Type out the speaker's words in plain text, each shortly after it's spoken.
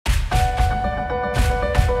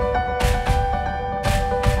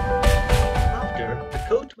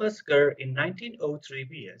first occurred in 1903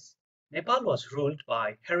 BS. Nepal was ruled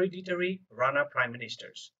by hereditary Rana prime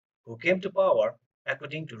ministers, who came to power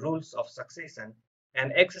according to rules of succession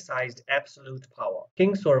and exercised absolute power.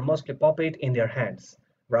 Kings were mostly puppet in their hands.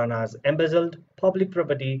 Ranas embezzled public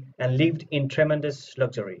property and lived in tremendous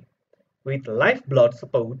luxury. With lifeblood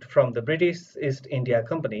support from the British East India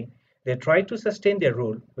Company, they tried to sustain their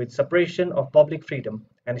rule with suppression of public freedom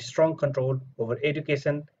and strong control over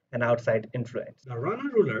education and outside influence. The Rana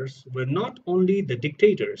rulers were not only the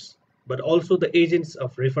dictators, but also the agents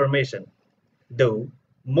of reformation. Though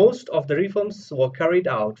most of the reforms were carried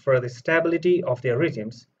out for the stability of their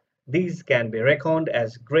regimes, these can be reckoned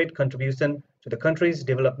as great contribution to the country's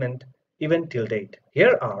development even till date.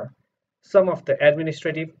 Here are some of the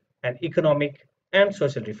administrative and economic and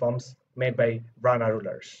social reforms made by Rana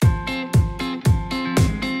rulers.